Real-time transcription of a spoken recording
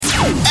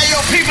Hey, yo,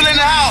 people in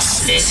the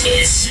house. This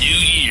is New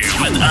Year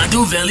with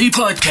Adoveli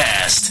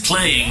Podcast,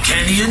 playing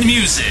Kenyan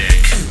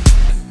music.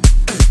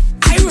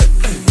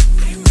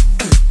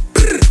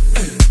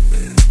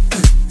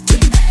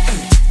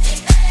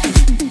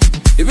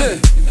 Ibe,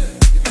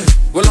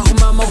 wala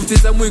kumama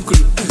kutita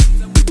mwikulu.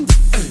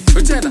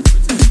 Uchena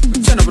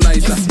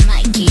bulaita. It's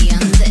Mikey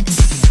on this.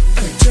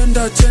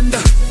 Chenda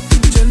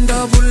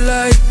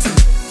bulaita.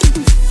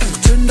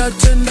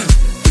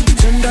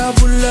 Chenda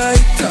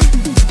bulaita.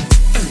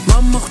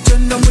 Mama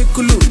kuchenda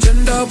mwikulu,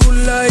 chenda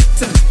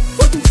bulaita.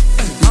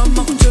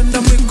 Mama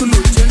kuchenda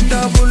mwikulu,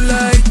 chenda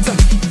bulaita.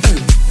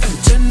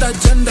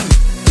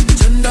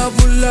 Chenda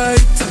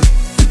bulaita.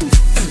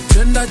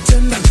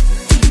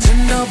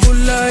 Chenda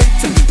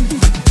bulaita.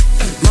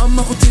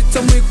 Mama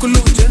kutita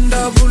mwikulu,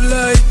 chenda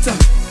bulaita.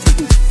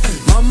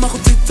 Mama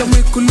kutita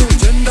mwikulu,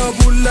 chenda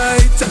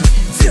bulaita.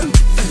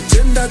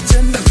 Chenda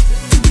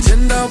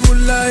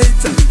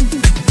bulaita.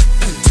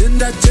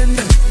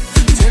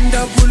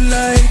 Chenda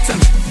bulaita.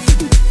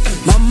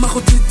 Mama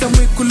kutita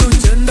mwikulu,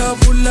 chenda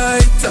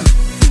bulaita.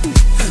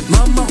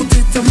 Mama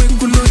kutita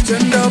mwikulu,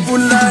 chenda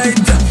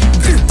bulaita.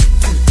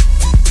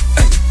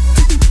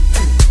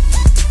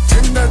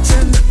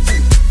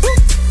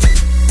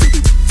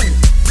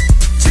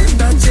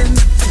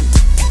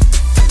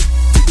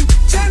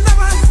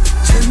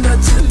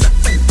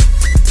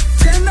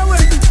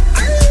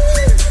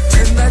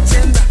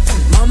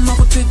 Mama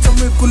kutita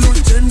mwikulu,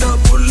 chenda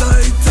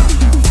bulaita.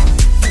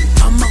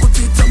 Mama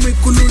kutita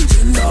mwikulu,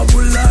 chenda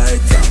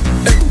bulaita.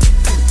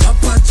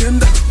 Papa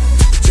chenda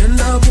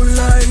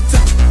bulaita.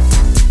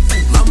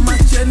 Mama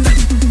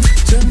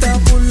chenda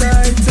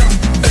bulaita.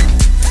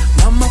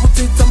 Mama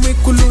kutita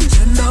mwikulu,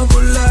 chenda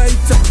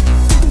bulaita.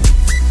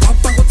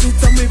 Papa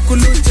kutita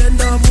mwikulu,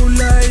 chenda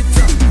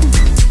bulaita.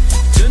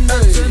 Chenda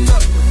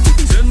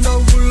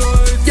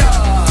bulaita.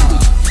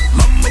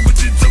 Mama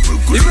kutita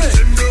mwikulu,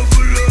 chenda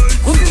bulaita.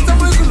 Kutita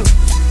mwikulu.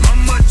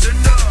 Mama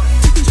chenda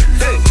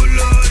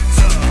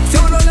bulaita.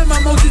 Seolole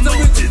mama kutita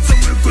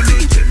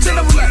mwikulu,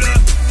 chenda bulaita.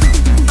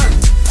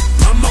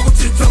 Mama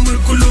kutita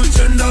mwikulu,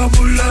 chenda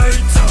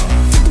bulaita.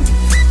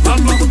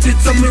 Mama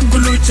kutita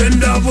mwikulu,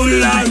 chenda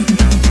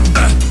bulaita.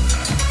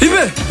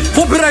 Ibe,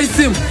 kupira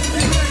isimu.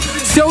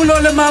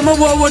 Seolole mama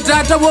wowo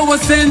tata wowo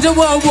senje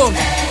wowo.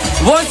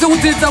 Vose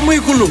kutita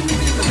mwikulu.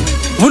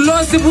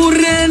 Vulosi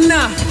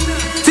burena.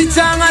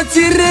 Tichanga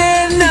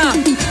chirena.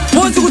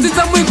 Vose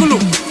kutita mwikulu.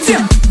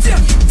 Tia.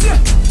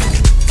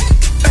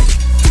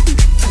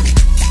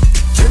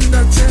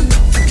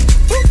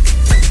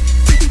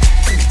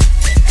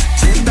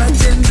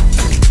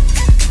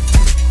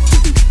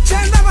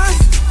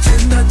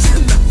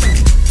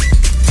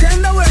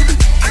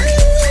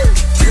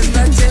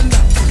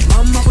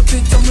 Mama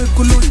kutita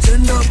mwikulu,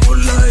 chenda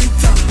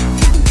bulaita.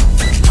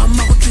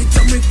 Mama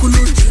kutita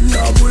mwikulu,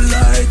 chenda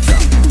bulaita.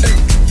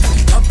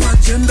 Papa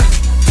chenda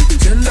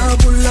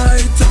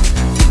bulaita.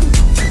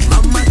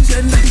 Mama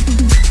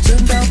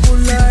chenda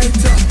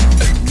bulaita.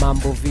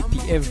 Mambo VP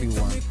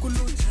everyone.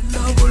 Chenda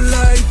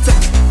bulaita.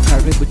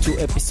 Karibu to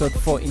episode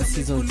 4 in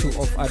season 2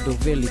 of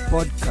Adoveli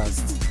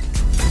Podcast,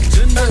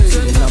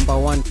 the number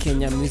 1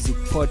 Kenya music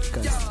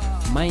podcast.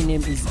 My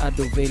name is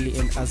Adoveli,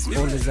 and as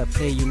always I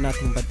play you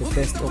nothing but the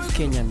best of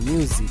Kenyan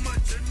music.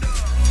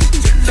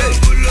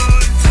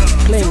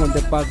 Playing on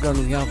the background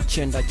we have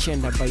Chenda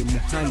by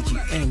Muhanji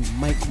and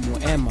Mike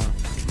Muema.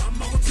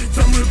 Mama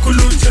kutita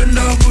mwikulu,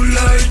 chenda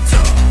bulaita.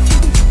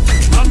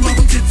 Mama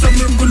kutita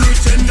mwikulu,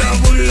 chenda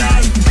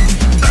bulaita.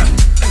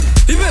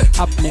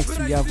 Up next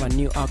we have a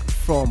new act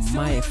from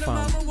My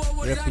Farm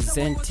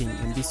representing,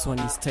 and this one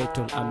is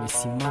titled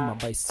Amesimama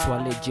by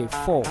Swale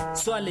J4.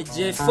 Swale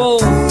J4,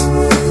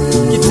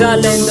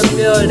 Kitale in the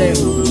building.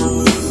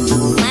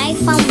 My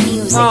Farm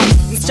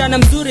Music. Msichana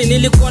mzuri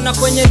nilikuona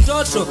kwenye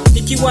toto,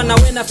 nikiwa na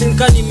wena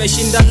finka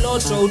nimeshinda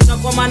loto.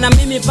 Utakwama na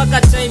mimi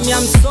paka time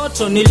ya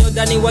msoto,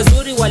 niliodhani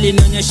wazuri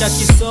walinionyesha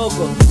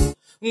kisogo.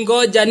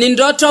 Ngoja ni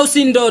ndoto au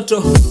si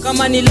ndoto,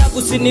 kama ni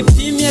labu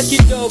sinipimie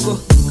kidogo.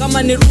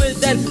 Kama ni real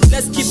then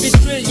let's keep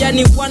it real.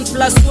 Yani 1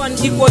 +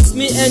 1 equals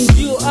me and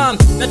you.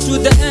 Na to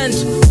the end,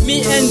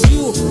 me and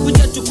you.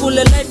 Kuja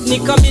tukule life ni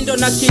kamindo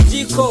na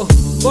kijiko.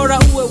 Bora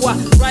uwe wa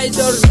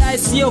ride or die,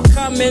 sio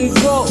come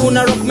and go.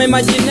 Una rock my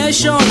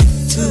imagination.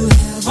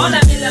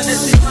 Ona bila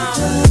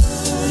mesimama,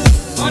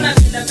 ona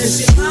bila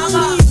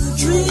mesimama.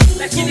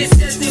 Lakini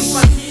siwezi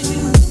mpakiti,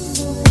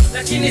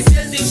 lakini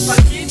siwezi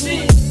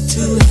mpakiti.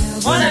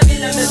 Ona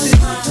bila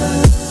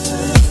mesimama,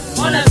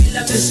 ona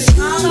bila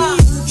mesimama.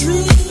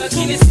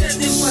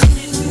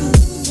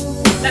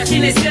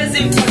 Lakini siwezi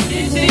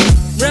mpakiti.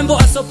 Rembo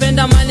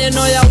asopenda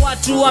maneno ya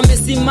watu,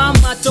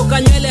 wamesimama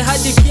toka nywele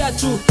hadi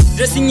kiatu.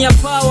 Dressing ya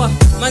power,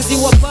 manzi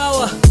wa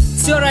power.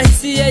 Sio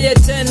rahisi yeye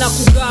tena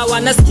kugawa.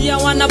 Nasikia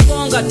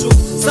wanabonga tu,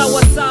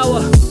 sawa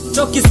sawa.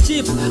 Talk is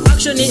cheap,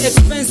 action is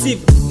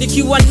expensive.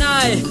 Nikiwa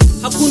naye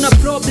hakuna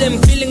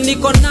problem, feeling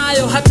niko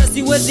nayo hata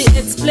siwezi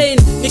explain.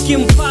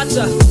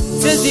 Nikimpata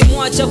siwezi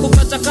mwacha,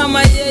 kupata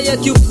kama yeye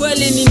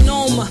kiukweli ni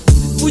noma.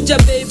 Kuja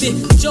baby,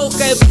 njoo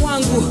kae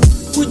kwangu,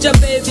 kuja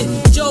baby,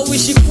 njoo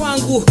uishi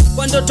kwangu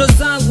kwa ndoto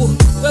zangu.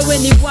 Wewe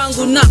ni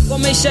wangu na kwa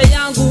maisha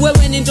yangu,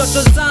 wewe ni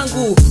ndoto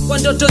zangu. Kwa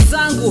ndoto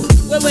zangu,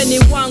 wewe ni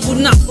wangu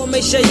na kwa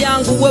maisha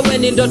yangu, wewe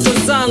ni ndoto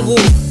zangu.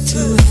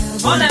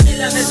 Ona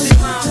vile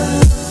amesimama,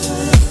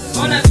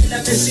 ona vile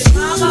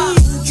amesimama,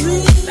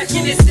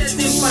 lakini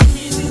siwezi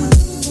mpakiti,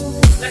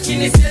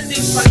 lakini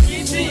siwezi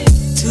mpakiti.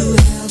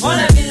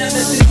 Ona vile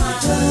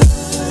amesimama,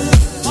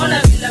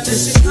 ona vile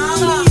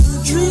amesimama,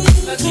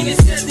 lakini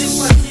siwezi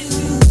mpakiti,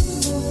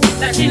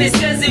 lakini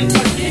siwezi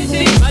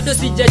mpakiti. Bado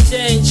sija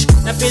change,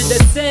 na feel the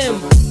same.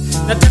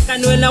 Nataka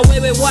niwe na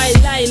wewe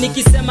while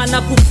nikisema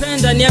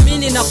nakupenda,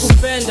 niamini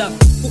nakupenda.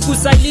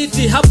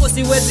 Kukusaliti hapo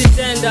siwezi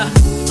tenda.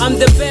 I'm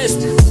the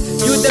best,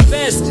 you the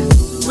best,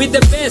 we the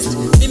best.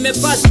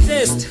 Nimepass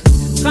test,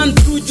 come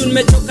through juu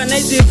nimechoka na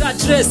hizi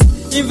rat race.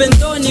 Even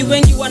though ni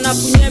wengi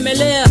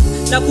wanakunyemelea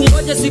na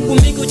kungoja siku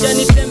mingi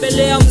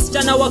hujanitembelea.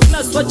 Msichana wa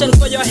class wacha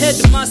niko your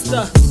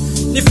headmaster.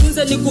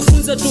 Nifunze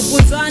nikufunze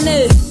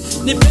tufunzane,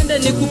 nipende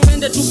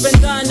nikupende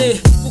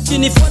tupendane.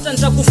 Ukinifuata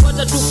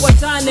nitakufuata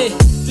tufuatane,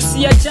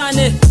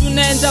 tusiachane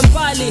tunaenda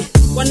mbali.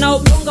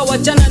 Wanaobonga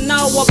wachana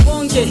nao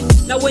wabonge,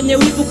 na wenye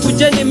wivu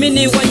kujeni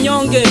mini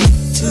wanyonge.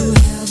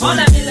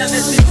 Ona vile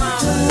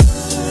amesimama,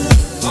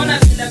 ona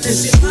vile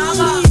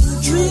amesimama,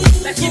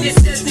 lakini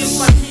siwezi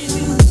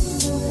mpakiti,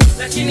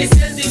 lakini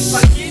siwezi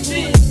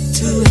mpakiti.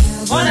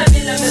 Ona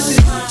vile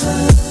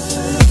amesimama,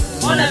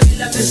 ona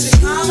vile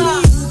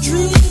amesimama,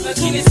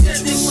 lakini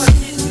siwezi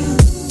mpakiti,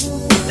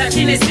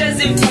 lakini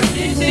siwezi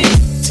mpakiti.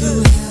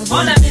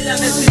 Ona vile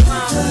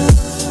amesimama,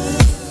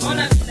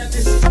 ona vile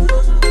amesimama.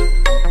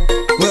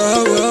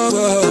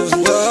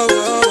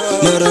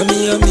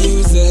 Maramia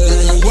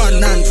music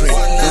 100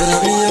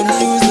 Maramia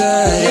music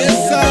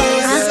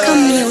Aska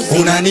Music.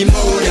 Unani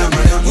moda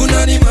madam,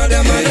 unani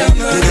mada madam,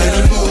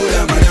 unani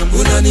moda madam,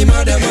 unani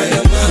mada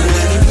madam,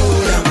 unani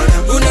moda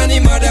madam, unani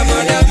mada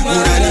madam,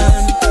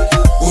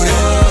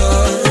 unani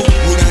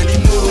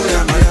moda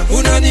madam,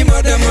 unani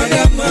mada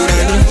madam,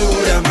 unani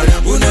moda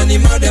madam, unani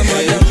mada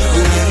madam,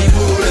 unani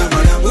moda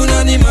madam,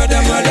 unani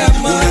mada madam.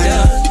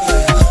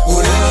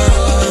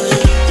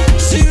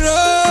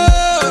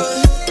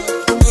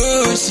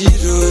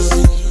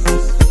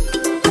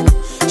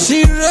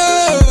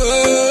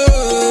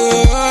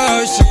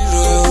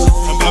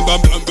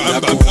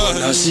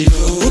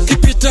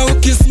 Ukipita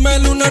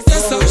ukismile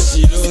unatesa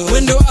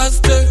wendo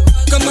aste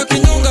kama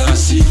kinyonga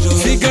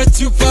figa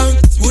chupa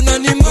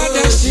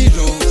unanimada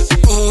shiro.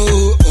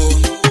 Oh oh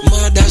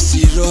mada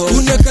shiro,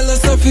 unakala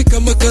safi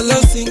kama kala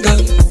singa,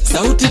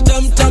 sauti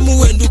tamtamu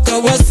wendo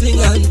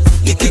kawasinga.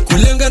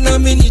 Nikikulenga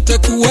nami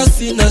nitakuwa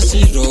sina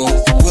shiro.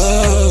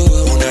 Wow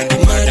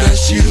unanimada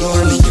shiro,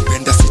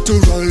 nikipenda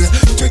siturol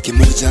tweki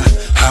moja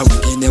hao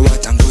wengine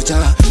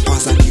watangoja.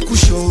 Kwanza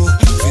nikushow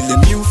feel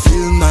me you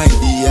feel my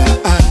dear.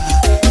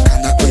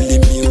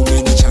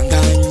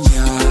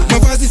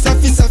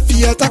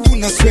 Hata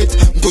kuna sweat,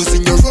 ngozi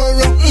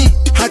nyororo,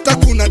 hata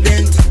kuna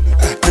dent.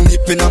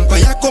 Nipe namba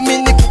yako mimi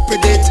nikupe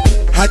date,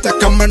 hata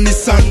kama ni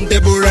Sunday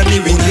bora ni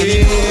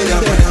wingi.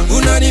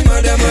 Unani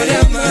mada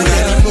madam,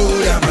 unani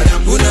moda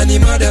madam, unani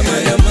mada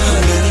madam,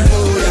 unani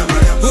moda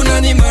madam,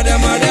 unani mada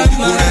madam,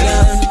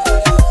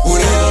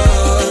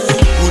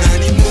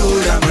 unani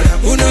moda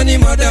madam, unani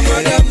mada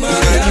madam,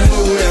 unani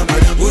moda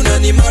madam,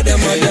 unani mada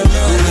madam,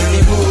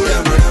 unani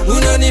moda madam,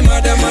 unani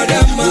mada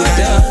madam.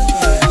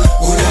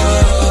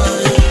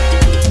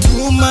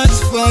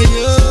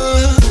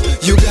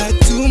 You got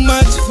too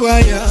much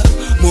fire.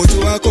 Moto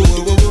wako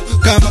wowo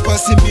kama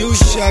pasi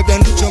miushaga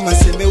nichoma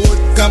seme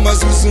wote kama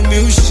zuzu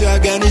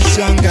miushaga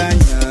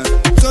nichanganya.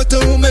 Toto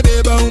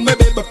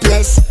umebeba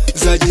plus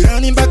za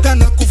jirani mpaka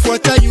na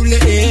kufuata yule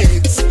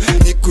ex.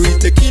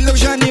 Nikuite kilo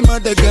shani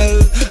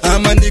madagal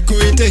ama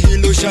nikuite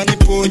hilo shani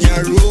ponya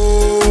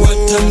roho.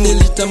 Watam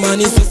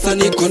nilitamani sasa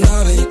niko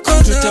nawe,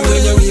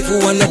 tutamenya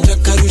wivu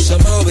wanataka rusha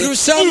mawe.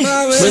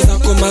 Weza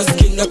kwa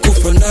maskini na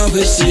kufa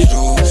nawe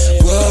shiro.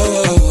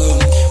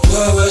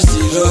 Wow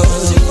shiro,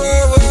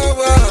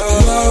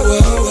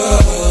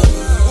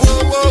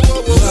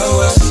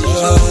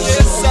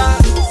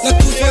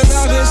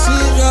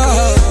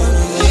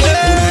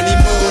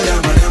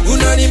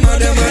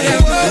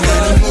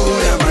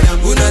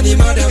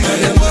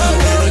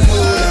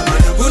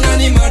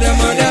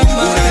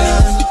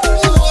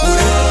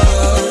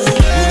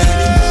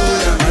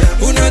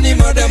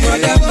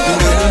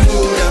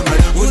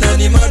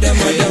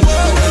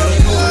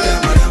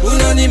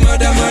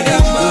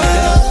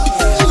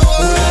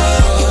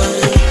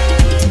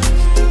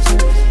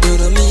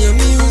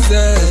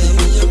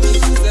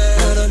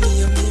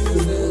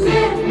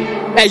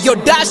 Hey yo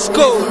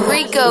Dashko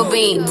Rico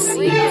Beats.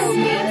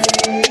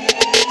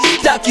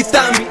 Taki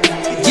Thami,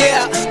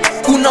 yeah,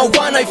 kuna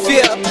wanna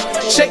fear.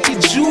 Check it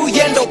juu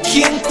yendo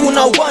king,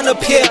 kuna wanna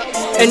pair.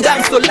 And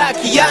I'm so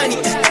lucky yani,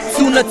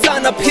 suna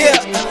tana pair.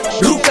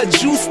 Ruka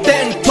juu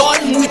stand tall,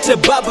 mwite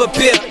baba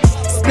pair.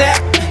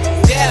 Snap,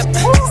 dab,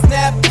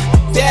 snap,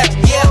 dab,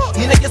 yeah.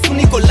 Nina yesu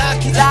niko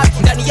lucky,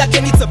 ndani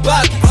yake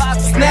nitabaki.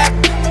 Snap,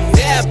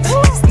 dab,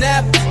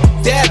 snap,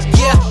 there,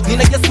 yeah.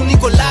 Nina Yesu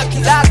niko lucky,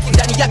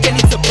 ndani yake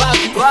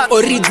nitabaki.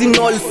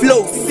 Original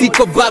flow,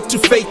 siko back to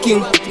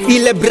faking.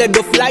 Ile bread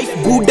of life,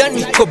 Buddha,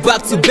 niko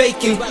back to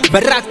baking.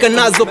 Baraka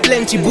nazo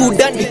plenty,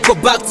 Buddha, niko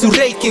back to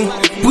raking.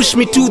 Push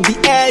me to the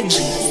edge,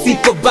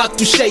 siko back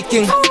to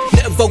shaking.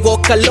 Never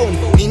walk alone,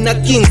 nina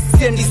king,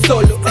 siendi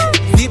solo.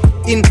 Deep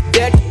in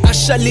debt,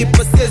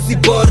 ashalipa sezi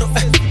boro.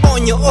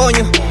 Onyo,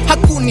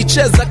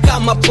 hakunicheza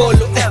kama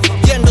polo.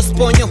 Yendo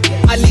sponyo,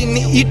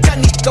 aliniita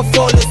nika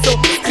follow. So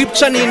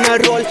scripture nina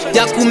roll,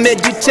 ya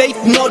kumeditate,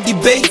 no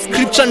debate.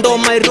 Scripture ndo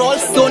my role,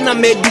 so na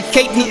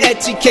medicate. Ni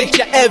etiquette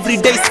ya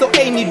everyday, so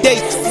any day.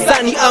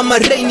 Sunny ama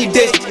rainy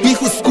day, mi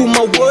huskuma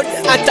word,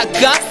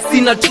 ataka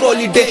sina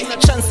trolley day.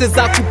 Chances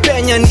za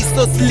kupenya ni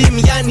so slim,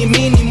 yani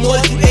minimal.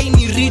 You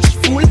ain't rich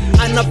fool,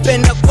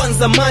 anapenda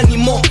kwanza money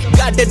more.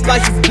 Guarded by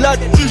his blood,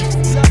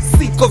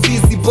 siko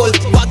visible.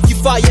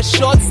 Wakifire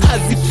shots,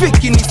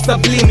 hazifiki ni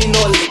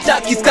subliminal.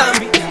 Taki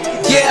tambi,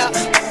 yeah,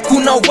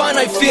 kuna one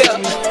I fear.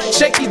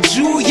 Check it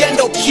juu,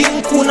 yendo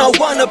king, kuna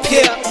one up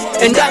here.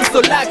 And I'm so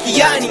lucky,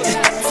 yani,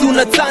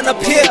 tunatana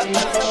pair.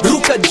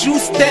 Ruka juu,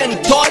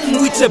 stand tall,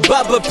 mwite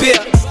baba pair.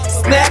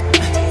 Snap,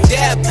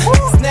 dab,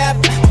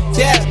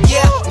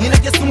 yeah. Nina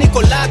Yesu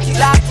niko lucky,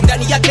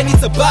 ndani yake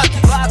nitabaki.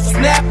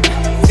 Snap,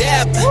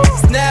 dab,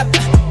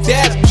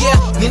 yeah.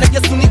 Nina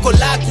Yesu niko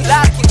lucky,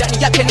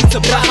 ndani yake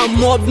nitabaki.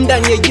 Mob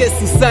ndani ya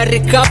Yesu, sare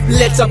cup,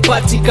 leta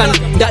patikan.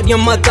 Ndani ya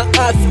mother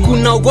earth,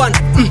 kuna one,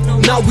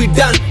 now we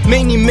done.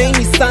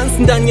 Many sons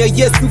ndani ya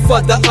Yesu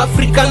for the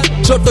African.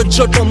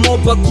 Choto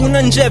moba,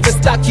 kuna njeve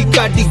staki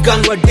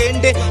cardigan.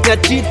 Wadende,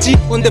 nyatiti,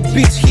 on the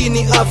beach, hii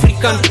ni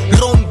African.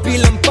 Rome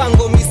bila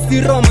mpango,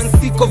 misi Roman,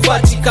 siko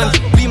Vatican.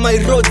 Be my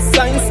road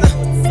signs,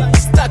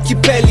 staki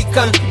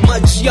pelican.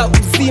 Maji ya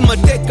uzima,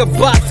 take a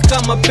bath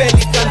kama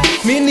pelican.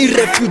 Mini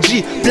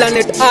refugee,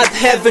 planet earth,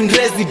 heaven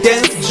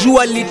residence.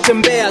 Jua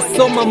litembea,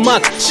 soma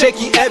mark,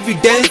 shaky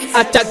evidence.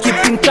 Ata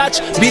keep in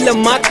touch, bila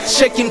mark,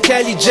 shake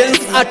intelligence.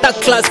 Ata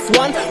class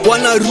 1,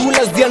 wana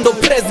rulers, diando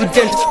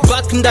president.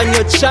 Back ndani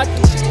ya chat,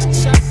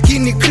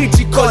 kini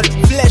critical.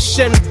 Flesh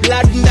and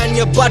blood ndani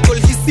ya battle,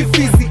 hisi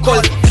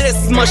physical.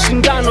 Race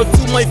mashindano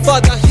to my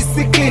father,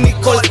 hisi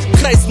clinical.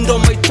 Christ ndo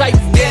my type,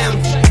 damn,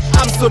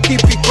 I'm so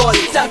typical.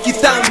 Taki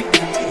tambi,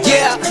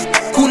 yeah,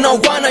 kuna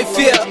one I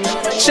fear.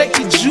 Check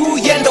it juu,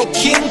 yendo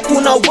king,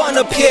 kuna one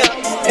up here.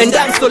 And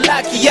I'm so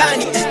lucky,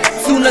 yani,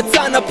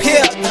 tunatana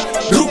pair.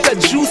 Ruka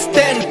juu,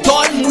 stand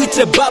tall,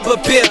 mwite baba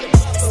pair.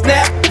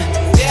 Snap,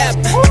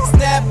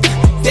 dab,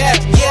 yeah.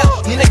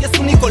 Nina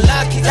Yesu niko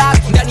lucky,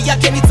 ndani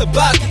yake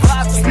nitabaki.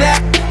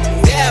 Snap,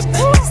 dab,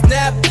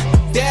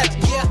 yeah.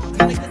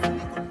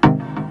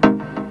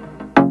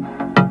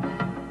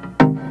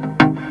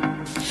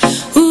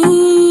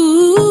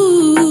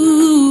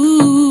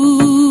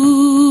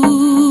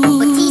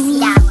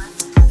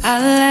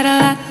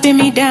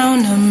 Me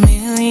down a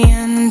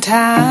million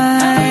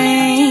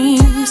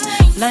times,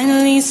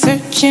 blindly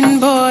searching,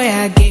 boy,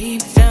 I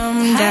gave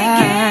them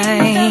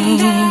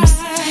dimes.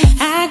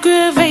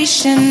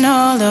 Aggravation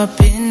all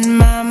up in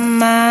my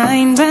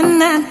mind, but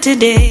not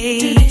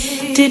today.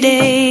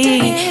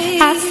 Today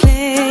I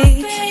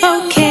slay,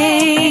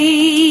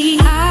 okay.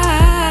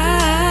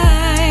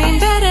 I'm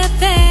better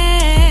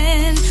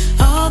than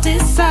all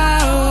this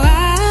sorrow.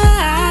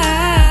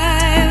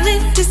 I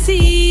live to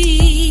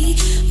see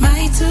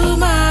my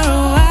tomorrow.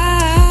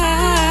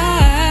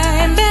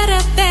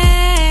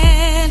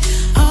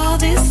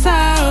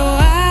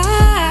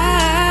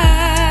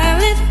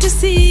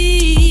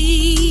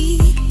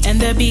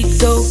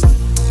 Go.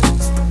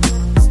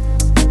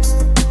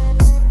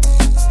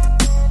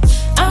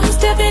 I'm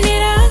stepping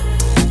it up,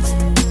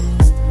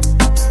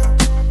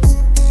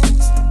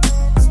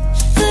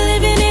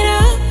 living it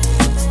up.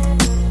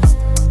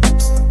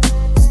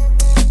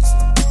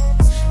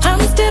 I'm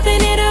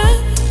stepping it up,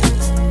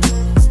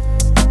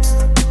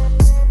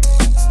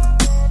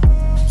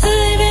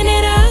 living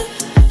it up.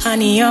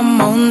 Honey, I'm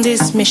on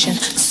this mission,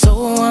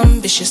 so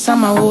ambitious,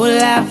 I'm a whole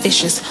lot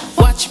vicious.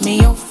 Watch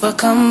me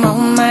overcome all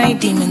my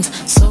demons.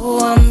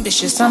 So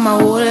ambitious, I'm a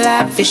whole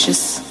lot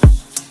vicious.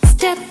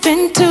 Step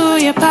into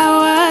your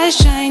power,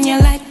 shine your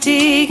light,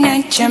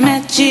 ignite your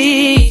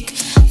magic.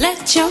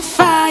 Let your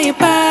fire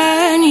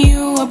burn,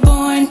 you were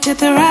born to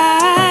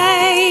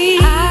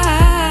thrive.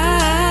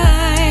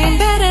 I'm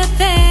better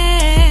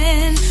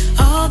than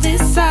all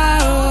this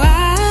sorrow.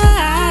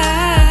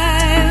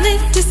 I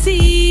live to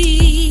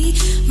see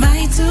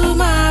my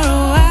tomorrow.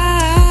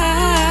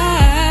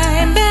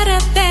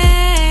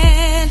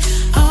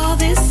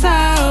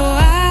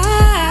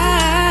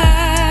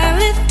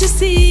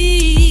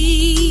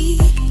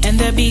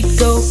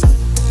 Go.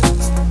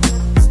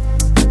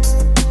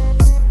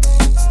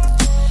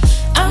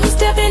 I'm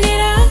stepping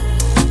it up,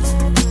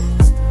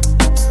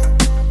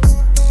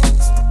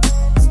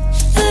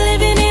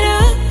 living it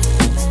up.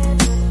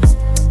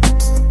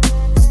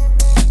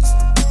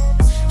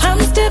 I'm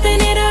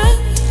stepping it up.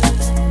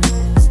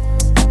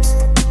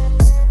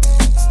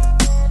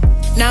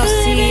 Now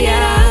see,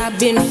 I've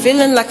been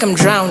feeling like I'm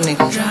drowning.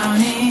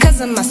 Cause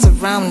in my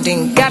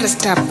surrounding. Gotta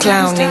stop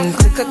clowning.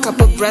 Took a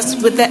couple breaths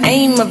with the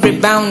aim of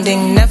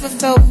rebounding. Never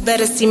felt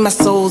better, see my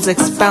soul's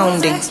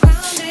expounding.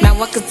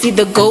 Now I could see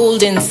the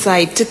gold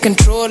inside. Took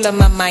control of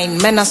my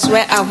mind. Man, I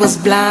swear I was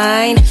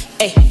blind.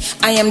 Hey,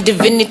 I am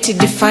divinity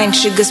defined.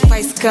 Sugar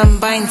spice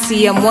combined.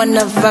 See, I'm one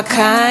of a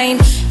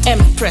kind.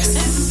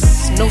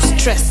 Empress, no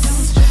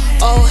stress.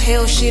 All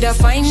hail, she the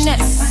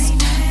finest.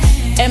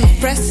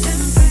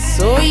 Empress,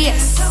 oh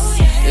yes.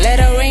 Let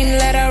her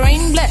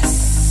rain bless.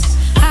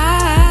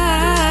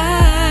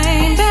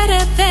 I'm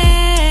better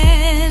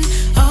than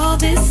all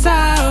this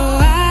sorrow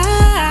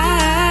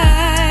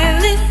I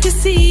live to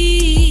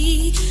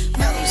see.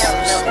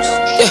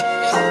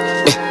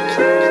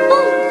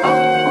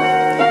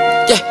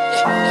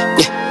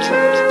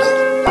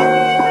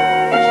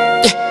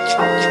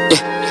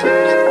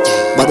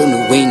 But on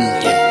the wind,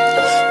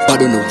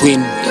 but on the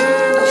wind.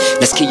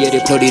 Let's keep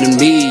it plotting on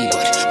me,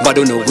 but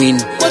on the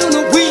wind.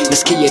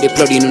 Let's keep it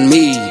plotting on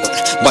me,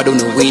 but on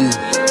the wind.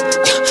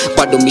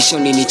 But on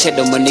mission in each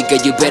other, my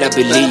nigga, you better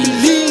believe.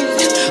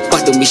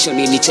 But on mission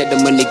in each other,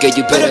 my nigga,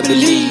 you better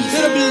believe.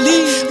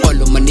 All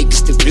of my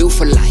niggas the real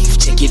for life,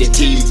 take it a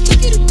team.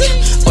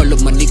 All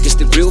of my niggas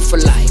the real for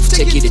life,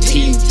 take it a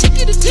team.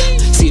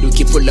 See to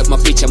keep pull up my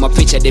picture,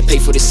 they pay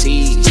for the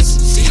seeds.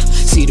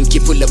 See to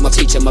keep pull up my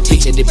picture,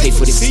 they pay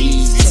for the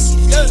seeds.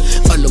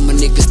 All of my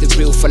niggas the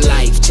real for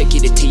life, take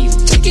it a team.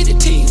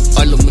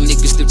 All of my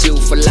niggas the real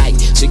for life,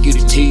 take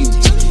it a team.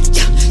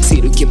 See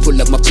to keep pull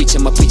up my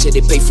picture,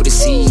 they pay for the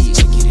seeds.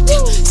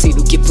 See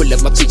to keep pull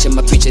up my picture,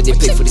 they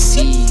pay for the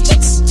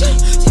seeds.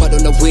 But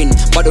on a win,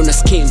 but on a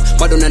scheme,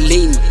 but on a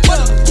lean.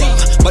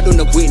 But on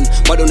a win,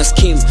 but on a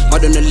scheme,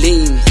 but on a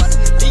lean.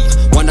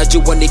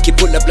 Wanajua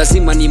nikipull up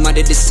lazima ni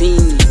made the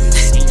scene.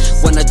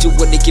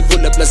 Wanajua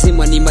nikipull up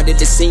lazima ni made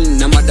the scene.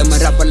 Na madam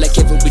rapper like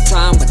every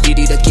time I did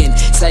it again.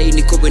 Say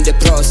niko in the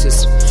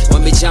process.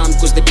 Want me jam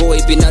cause the boy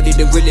been out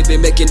and really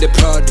been making the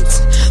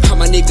products. How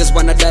my niggas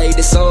wanna die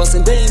the sauce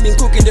and they been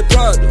cooking the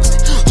products.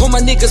 All my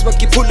niggas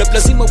wakipull up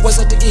lazima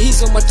wasatake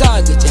his on my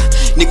target.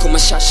 Niko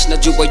mashash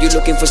najua you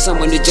looking for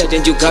someone to judge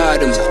and you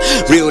got him.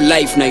 Real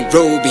life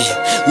Nairobi.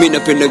 Mean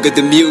up and got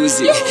the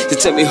music to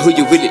tell me who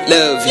you really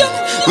love.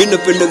 Mean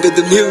up and got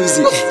the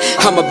music.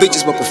 How my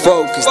bitches were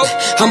focused.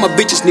 How my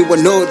bitches need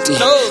one naughty.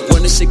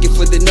 Wanna shake it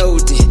for the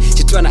naughty.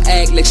 She tryna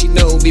act like she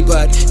know me,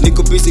 but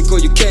nigga busy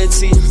cause you can't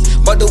see.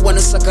 But don't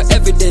wanna suck her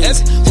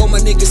evidence. All my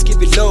niggas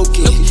keep it low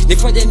key.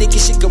 Nifanya nigga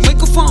shake a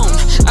microphone.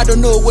 I don't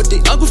know what they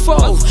hungry for.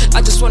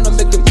 I just wanna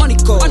make the money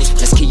go.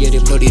 Let's keep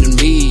it plotting on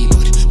me,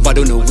 but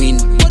don't know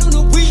win.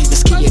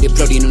 Let's keep it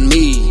plotting on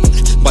me,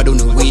 but don't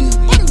know win.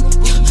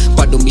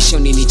 But don't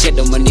mission in each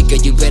other, my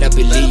nigga, you better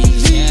believe.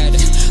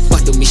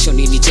 But don't mission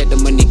in each other,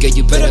 my nigga,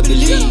 you better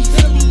believe.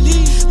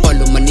 All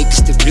of my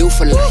niggas the real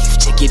for life,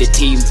 check it a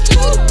team.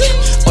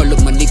 All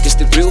of my niggas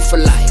the real for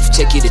life,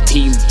 check it a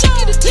team.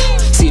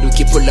 See to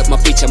keep pull up my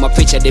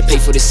picture, they pay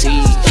for the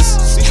seeds.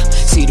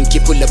 See to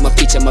keep pull up my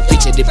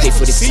picture, they pay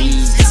for the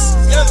seeds.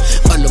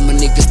 All of my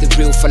niggas the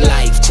real for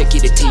life, check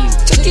it a team.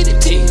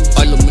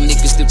 All of my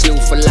niggas the real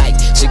for life,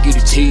 check it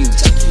a team.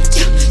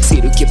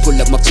 See to keep pull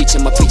up my picture,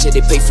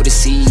 they pay for the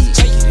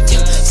seeds.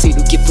 See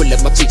to keep pull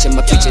up my picture,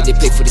 they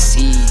pay for the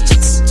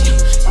seeds.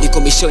 Niko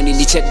mishoni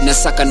ni chat na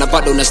saka na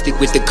bado na stick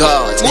with the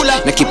gods.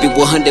 Na keep it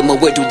 100 my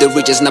way to the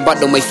riches na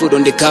bado my foot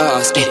on the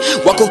cars.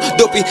 Wako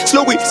dopi,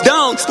 slow it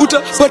down,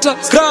 pata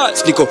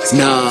crash. Niko,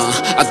 nah,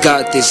 I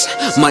got this.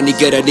 Money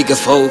get a nigga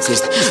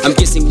focused. I'm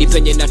guessing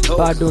nipenye na talk.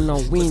 Bado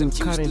na win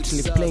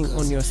currently playing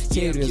on your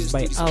stereos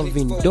by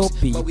Alvin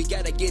Dopey. But we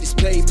gotta get his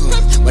paper.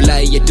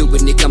 Walai ya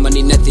doing ni kama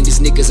ni nothing.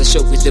 These niggas are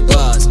show with the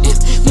bars.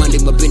 Money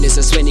my business,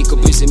 I swear niko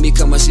busy me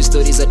kama she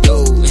stories are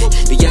dope.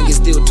 The young is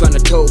still trying to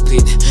tope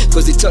it,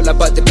 cause it's all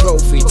about the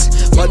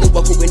profits. Bado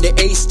wako when they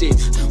aced it.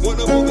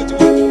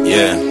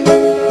 Yeah.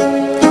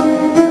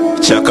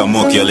 Chaka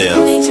Mokyo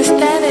leo.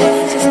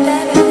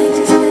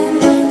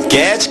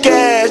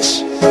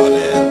 Catch.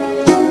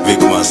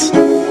 Vigmas.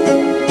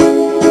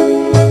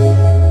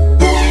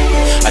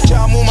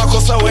 Achamu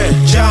makosa we,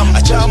 jam.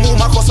 Achamu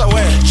makosa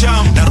we,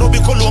 jam. Nairobi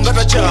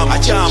kolongata jam.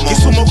 Achamu.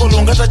 Kisumu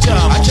kolongata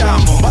jam.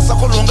 Achamu. Mombasa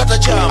kolongata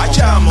jam.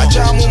 Achamu.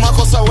 Achamu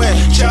makosa we,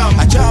 jam.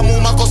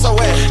 Achamu makosa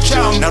we,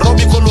 jam.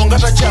 Nairobi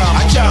kolongata jam.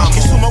 Achamu.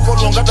 Kisumu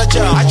kolongata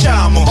jam.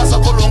 Achamu. Mombasa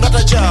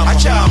kolongata jam.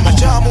 Achamu.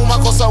 Achamu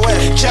makosa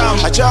we,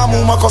 jam.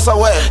 Achamu makosa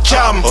we,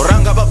 jam.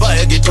 Oranga baba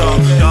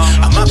egitong.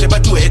 Amake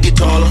batu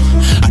egitol.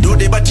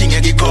 Adude bating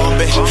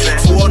egikombe.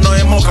 Fuono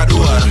emoka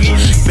duar.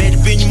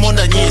 Bed piny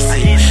monda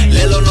nyisi.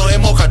 Lelo no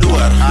emoka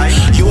duar.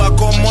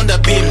 Yuako monda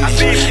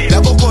bimni.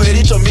 Gaboko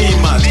erito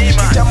mimat.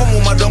 Kitamo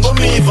mumadongo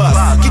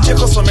mivas.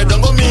 Kicheko some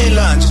dongo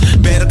milanj.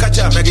 Ber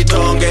kachame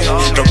gitonge.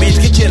 To mit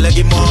kichele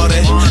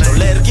gimore. To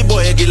ler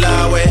kiboye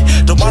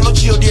gilawe. To mano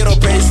chio diero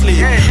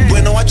paisley.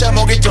 Bueno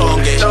wachamo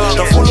gitonge.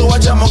 To fulo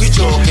wachamo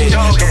gichoke.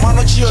 To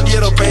mano chio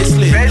diero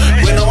paisley.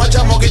 Bueno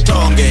wachamo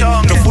gitonge.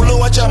 To fulo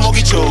wachamo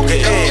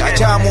gichoke.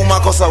 Achamu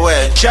makosa makosa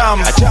we cham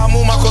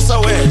achamu makosa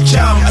we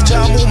cham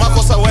achamu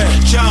makosa we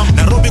cham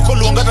Nairobi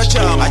kolunga ta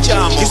cham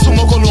achamu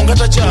Kisumu kolunga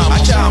ta cham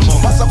achamu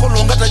Mombasa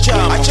kolunga ta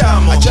cham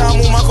achamu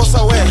achamu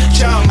makosa we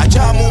cham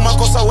achamu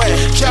makosa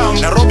we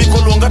cham Nairobi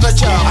kolunga ta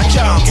cham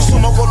achamu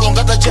Kisumu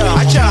kolunga ta cham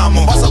achamu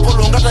Mombasa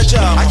kolunga ta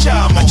cham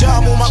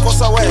achamu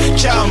makosa we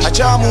cham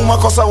achamu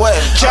makosa we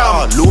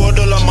cham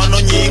Luodo la mano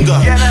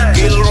nyinga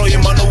Gilroy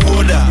mano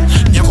woda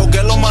Nyako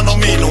gelo mano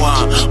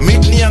minwa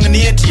Midniang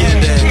ni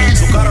etiende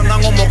Sukara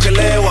nango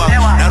mokelewa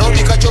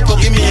Nairobi kachopo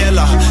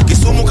gimiela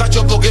Kisumu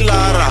kachopo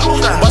gilara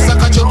Mombasa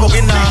kachopo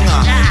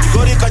ginanga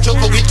Igori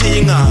kachopo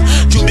gitinga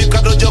Chumbi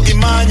kadojo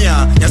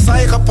gimanya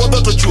Nyasaye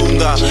kapodo to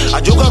chunga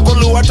Ajoga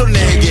koluwa to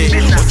nege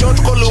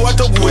Ochot koluwa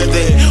to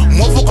gwede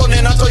Mwofu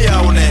konena to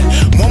yaune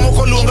Momo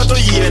kolunga to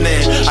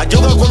yene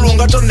Ajoga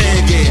kolunga to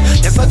nege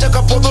Nyasaye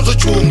kapodo to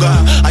chunga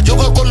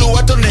Ajoga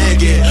koluwa to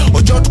nege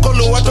Ochot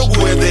koluwa to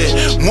gwede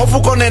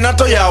Mwofu konena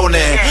to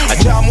yaune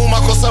Achamu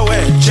makosa we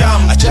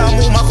cham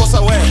achamu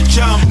makosa we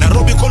cham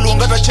Nairobi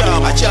kolunga ta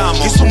cham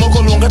achamu Kisumu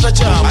kolunga ta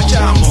cham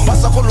achamu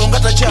Mombasa kolunga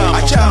ta cham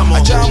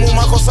achamu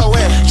makosa we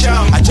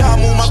cham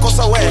achamu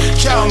makosa we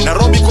cham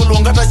Nairobi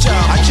kolunga ta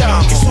cham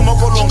achamu Kisumu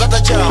kolunga ta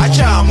cham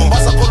achamu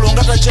Mombasa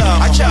kolunga ta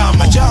cham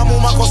achamu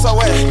makosa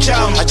we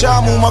cham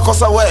achamu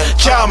makosa we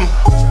cham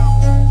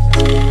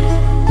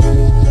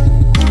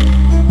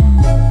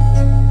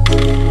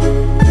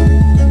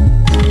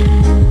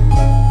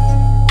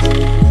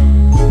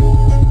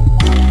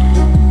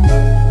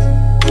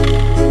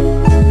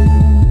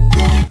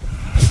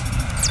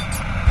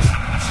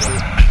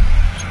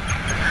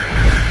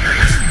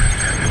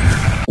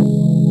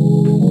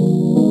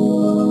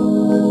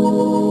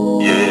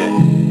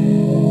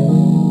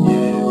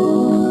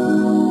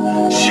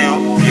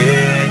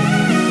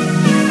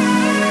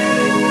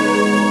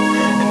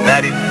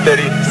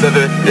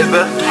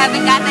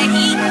Haven't got the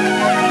heat.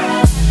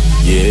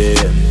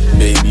 Yeah,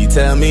 baby,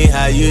 tell me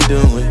how you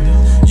doing.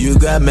 You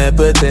got mad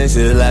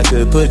potential, I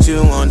could put you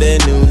on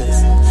that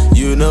newness.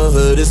 You know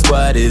who the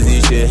squad is,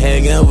 you should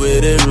hang out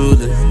with the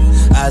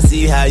rulers. I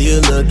see how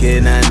you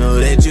looking, I know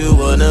that you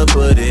wanna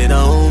put it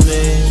on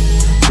me.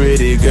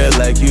 Pretty girl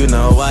like you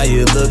know why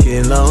you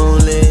looking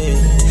lonely.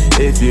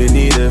 If you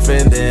need a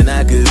friend, then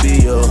I could be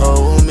your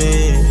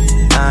homie.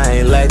 I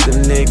ain't like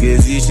them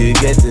niggas, you should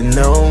get to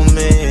know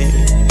me.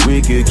 We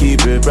could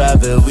keep it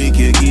private, we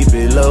could keep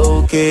it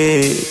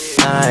low-key.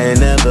 I ain't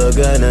never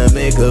gonna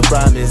make a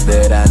promise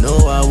that I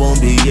know I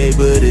won't be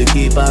able to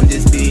keep, I'm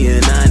just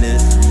being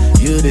honest.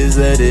 You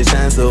deserve to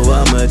shine, so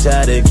I'ma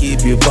try to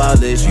keep you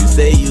polished. You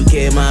say you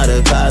came out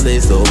of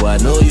college, so I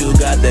know you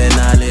got that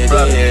knowledge.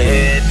 From your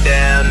head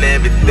down,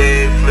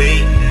 everything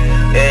free.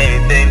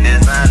 Everything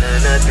designer,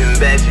 nothing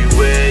that you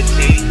wear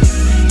cheap.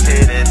 To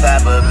the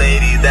type of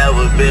lady that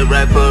was built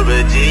right for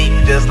a G.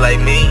 Just like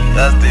me,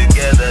 us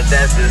together,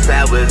 that's just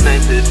how it's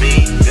meant to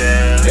be,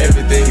 girl.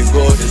 Everything is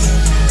gorgeous,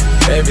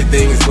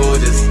 everything is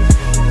gorgeous,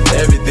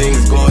 everything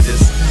is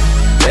gorgeous,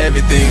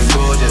 everything is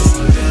gorgeous,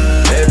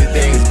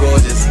 everything is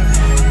gorgeous,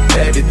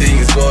 everything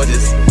is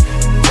gorgeous,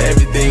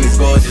 everything is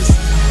gorgeous,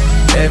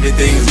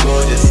 everything is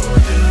gorgeous,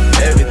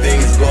 everything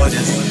is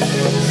gorgeous.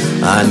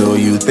 I know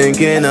you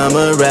thinking I'm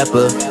a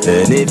rapper,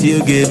 and if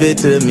you give it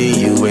to me,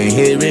 you ain't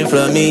hearing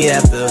from me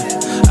after.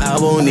 I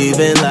won't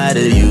even lie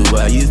to you,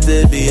 I used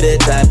to be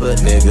that type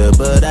of nigga,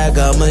 but I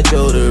got much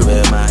older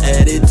and my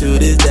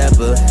attitude is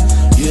dapper.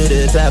 You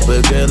the type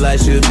of girl I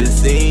should be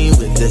seen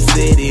with. The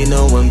city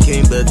know I'm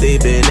king, but they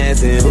been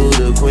asking who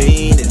the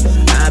queen is.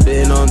 I've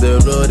been on the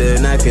road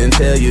and I can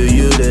tell you,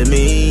 you the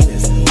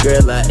meanest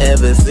girl I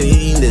ever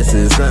seen. This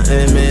is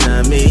something, man,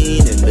 I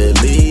mean it,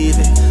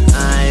 believe it.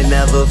 I ain't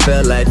never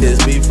felt like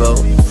this before.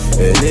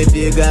 And if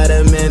you got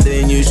a man,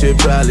 then you should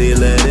probably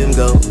let him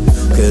go.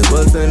 Cause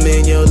once I'm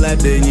in your life,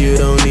 then you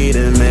don't need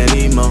him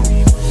anymore.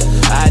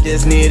 I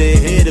just need a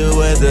hit of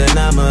words and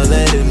I'ma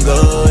let him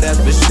go, that's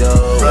for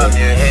sure. From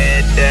your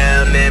head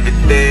down,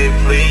 everything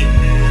free.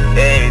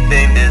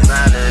 Everything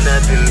designer,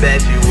 nothing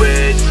that you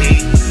wear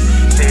cheap.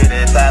 To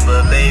the type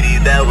of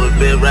lady that was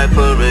built right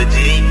for a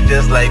G.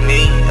 Just like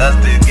me, us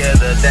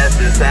together, that's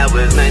just how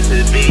it's meant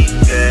to be,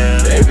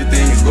 girl.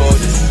 Everything is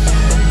gorgeous,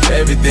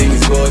 everything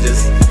is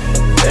gorgeous,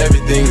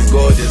 everything is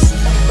gorgeous,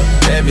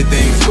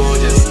 everything is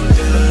gorgeous,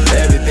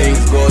 everything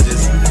is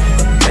gorgeous,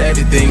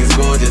 everything is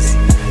gorgeous,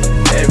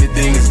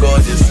 everything is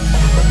gorgeous,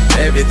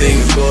 everything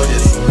is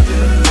gorgeous,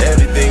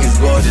 everything is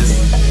gorgeous.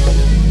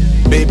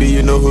 Baby,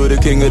 you know who the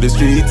king of the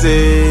streets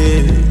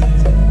is.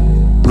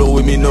 Roll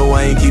with me, no,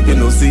 I ain't keeping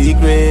no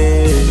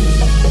secret.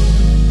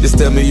 Just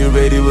tell me you're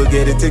ready, we'll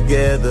get it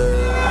together.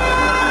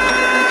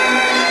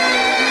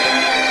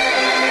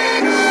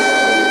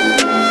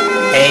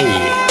 Hey,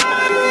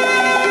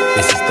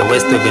 this is the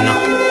West of, you know.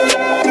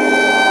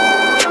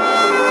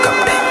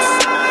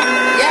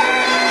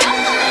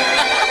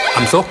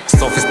 I'm so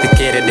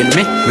sophisticated in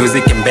me.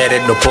 Music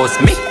embedded, oppose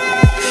me.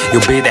 You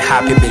be the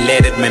happy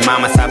belated. My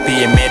mama's happy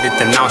and made it,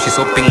 and now she's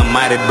hoping I'm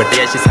married. But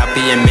yeah, she's happy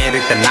and made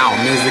it, and now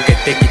music I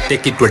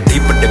take it to a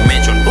deeper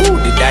dimension. Ooh,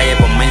 did I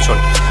ever mention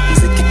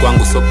music?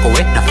 kwangu soko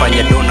we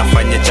nafanya do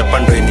nafanya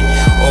chapando ini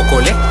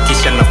okole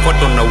kisha na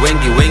foto na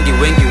wengi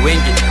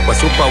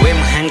wasupa we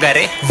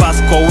mhangare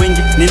vas kwa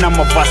wingi nina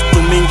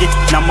mavastu mingi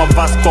na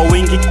mavas kwa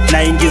wingi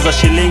naingiza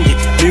shilingi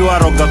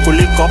miwaroga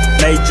kuliko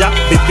naija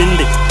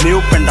vipindi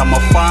miupenda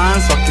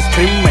mafans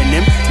wakiscream my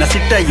name na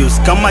sita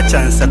use kama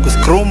chance ya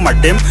kuscrew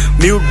madem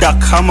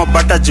miudak hama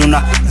bata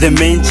juna the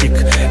main chick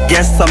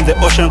guess I'm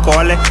the ocean kwa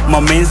wale my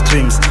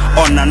mainstreams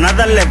on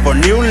another level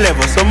new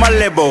level so my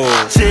level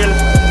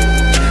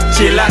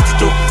chillax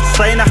to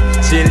saina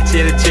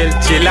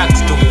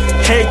chillax to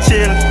hey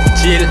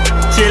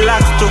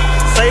chillax to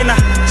saina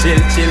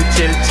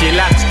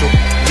chillax to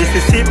this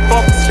is hip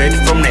hop straight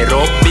from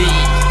Nairobi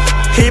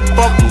hip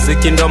hop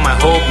muziki ndo my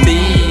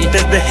hobby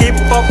that's the hip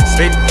hop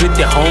straight with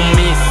your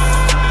homies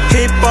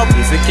hip hop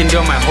muziki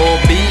ndio my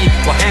hobby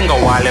wahenga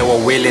wale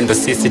wawili ndo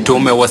sisi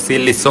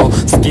tumewasili so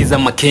sikiza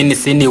makini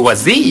sini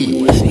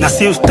wazii na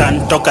si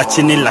ustan toka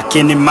chini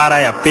lakini mara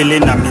ya pili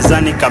na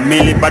mizani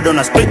kamili bado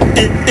na spit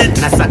it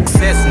na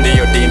success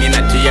ndiyo dini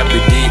na tia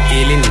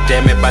bidii ili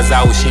niteme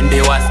baza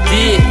ushindi wa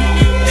ski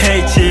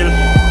hey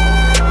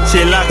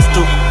chillax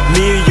tu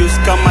me use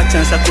kama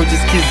chance ya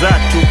kujisikiza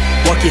tu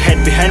waki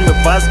head behind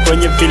my bars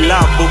kwenye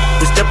vilabu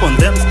we step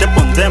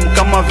on them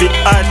kama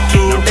viatu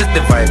now that's the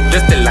vibe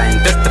that's the line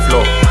that's the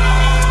flow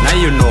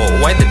now you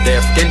know why the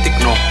deaf can't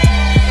ignore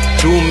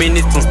 2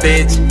 minutes on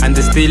stage and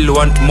they still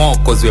want more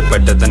cause we're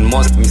better than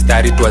most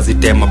mistari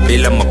tuazitema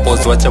bila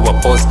mapose wacha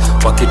wapose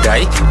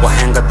wakidai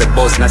wahenga the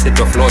boss na sit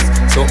of loss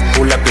so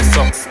pull up your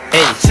socks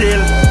hey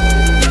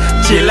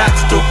chillax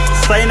tu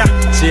saina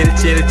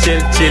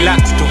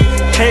chillax tu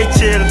hey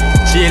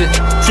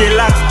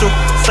chillax tu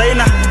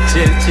saina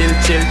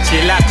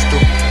chillax tu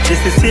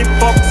this is hip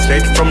hop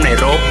straight from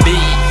Nairobi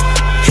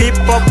hip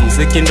hop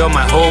muziki ndo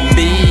my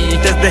hobby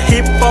that's the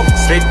hip hop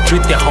straight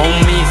with your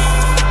homies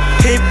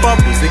hip hop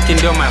muziki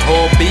ndio my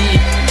hobby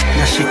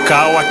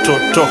nashika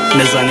watoto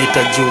neza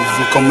nita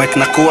juvi comic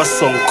na kuwa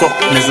sonko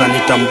neza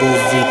nita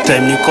mbuvi time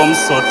niko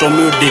msoto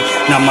mudi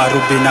na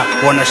marubina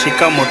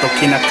wanashika moto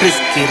kina Chris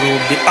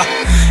Kirubi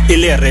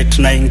ile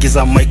rate na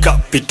ingiza my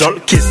capital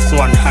kiss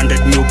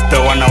 100 miupe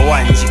wana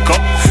wanjiko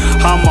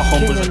hama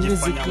hombo za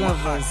music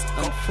lovers,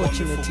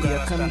 unfortunately we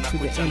are coming to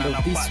the end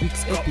of this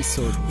week's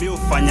episode.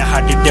 miufanya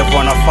hadi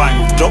devo na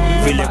fanto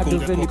vile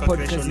kungekuwa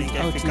podcast is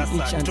out in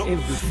each and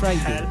every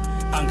Friday.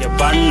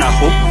 Angebana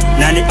hoop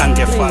nani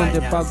angefanya playing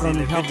in the background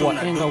we have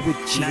Waenga with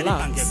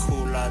Chillax.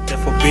 The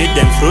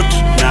forbidden fruit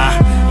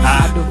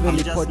Ado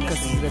Valley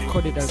podcast is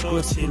recorded as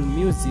gospel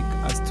music,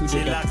 a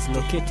studio that is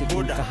located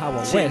in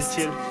Kahawa West.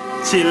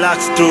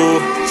 Chillax too.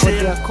 For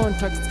their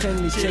contacts,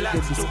 kindly check the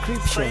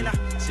description.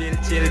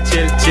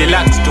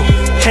 Chillax too.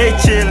 Hey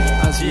chill.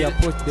 As we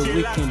approach the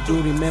weekend,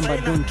 do remember,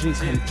 don't drink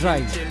and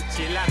drive.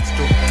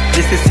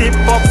 This is hip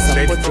hop.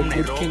 Support the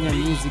good Kenyan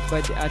music,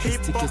 buy the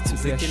artist tickets to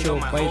their show,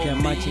 buy their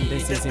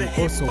merchandise, and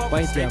also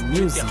buy their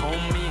music.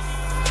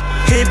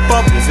 Hip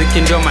hop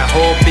music ndio my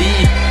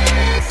hobby.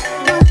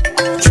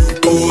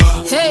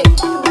 Hey.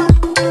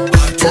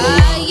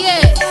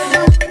 Yeah.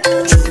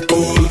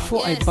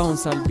 Before I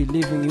bounce, I'll be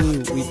leaving you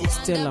with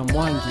Stella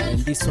Mwangi, and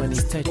this one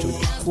is titled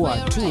Chukua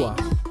Hatua.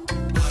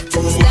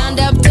 Stand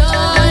up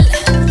tall,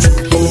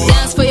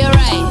 dance for your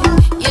right.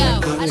 Yeah,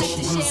 I like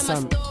to share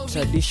some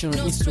traditional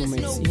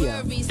instruments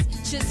here.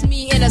 Just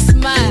me and a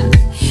smile.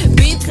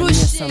 Be through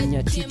some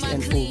nyatiti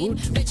and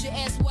urut. Bet you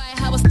ask why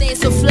how I stay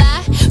so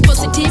fly.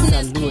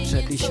 Positiveness. Some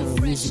traditional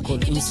musical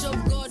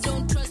instruments.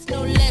 Don't trust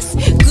no less.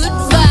 Good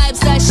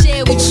vibes I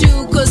share with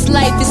you, cause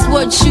life is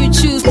what you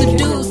choose to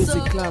do.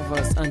 Music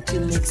lovers,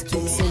 until next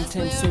week, same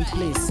time, same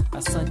place.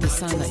 Asante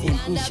sana and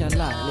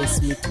inshallah,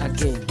 let's meet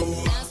again.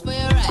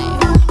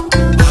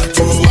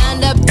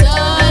 Stand up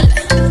tall,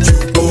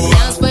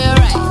 dance for your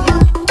right.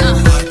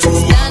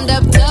 Stand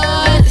up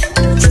tall,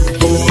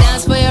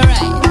 dance for your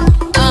right.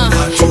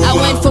 I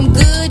went from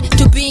good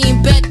to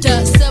being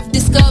better,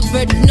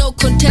 self-discovered, no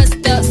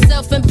contester,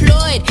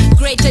 self-employed,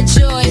 greater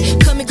joy,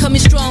 coming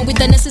strong with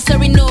the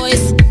necessary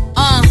noise.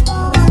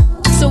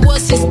 So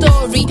what's your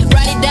story?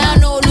 Write it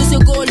down or lose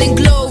your golden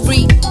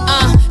glory.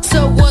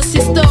 So what's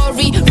your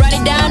story? Write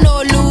it down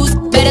or lose.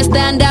 Better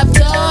stand up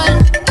tall.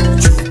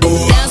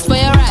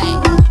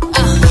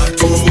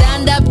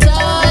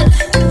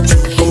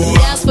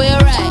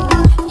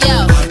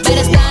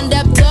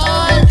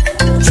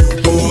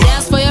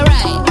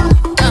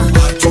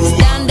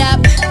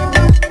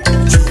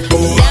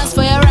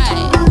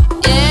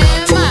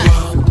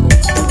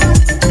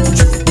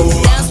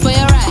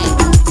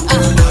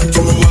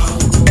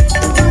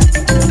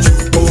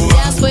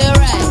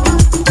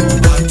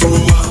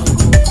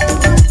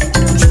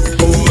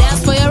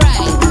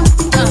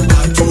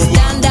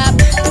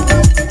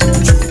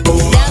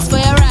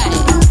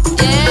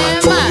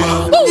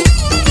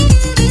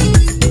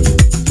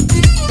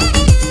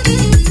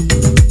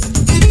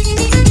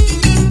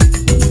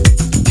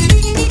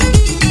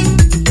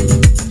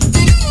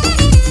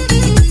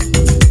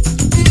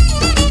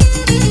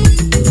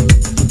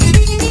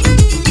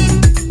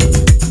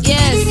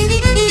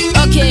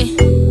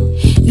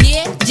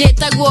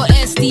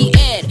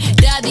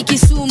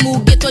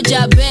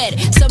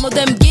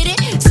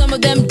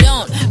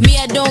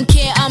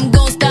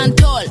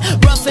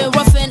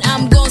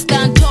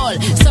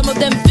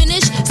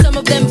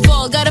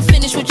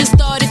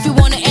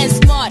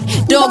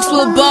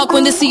 will balk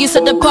when they see you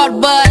set apart,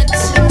 but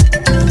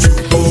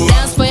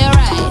dance for your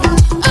right.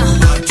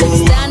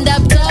 Stand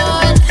up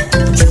tall.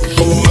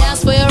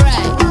 Dance for your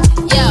right.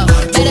 Yo,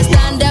 better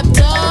stand up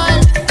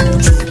tall.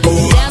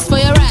 Dance for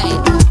your right.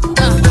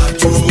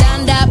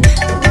 Stand up.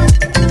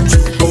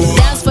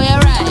 Dance for your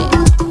right.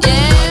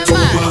 Yeah,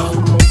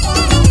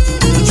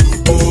 man.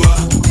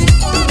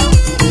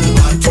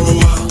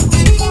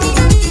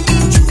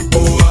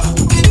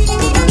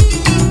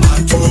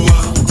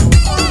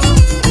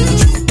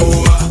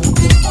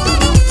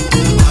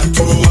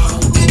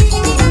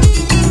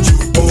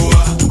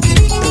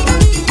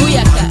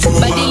 Buyaka,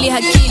 badili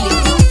hakili.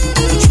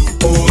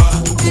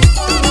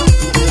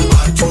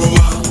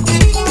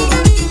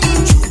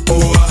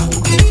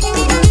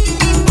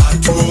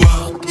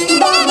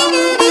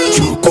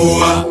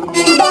 Chukua,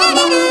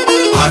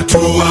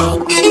 hatua,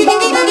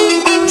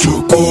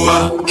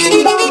 chukua,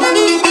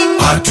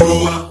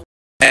 hatua.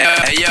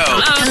 Hey, yo.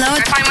 Hello.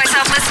 I find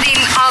myself listening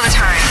all the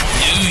time.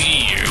 New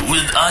Year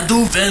with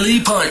Ado Valley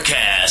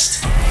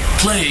Podcast.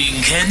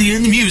 Playing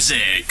Kenyan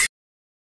music.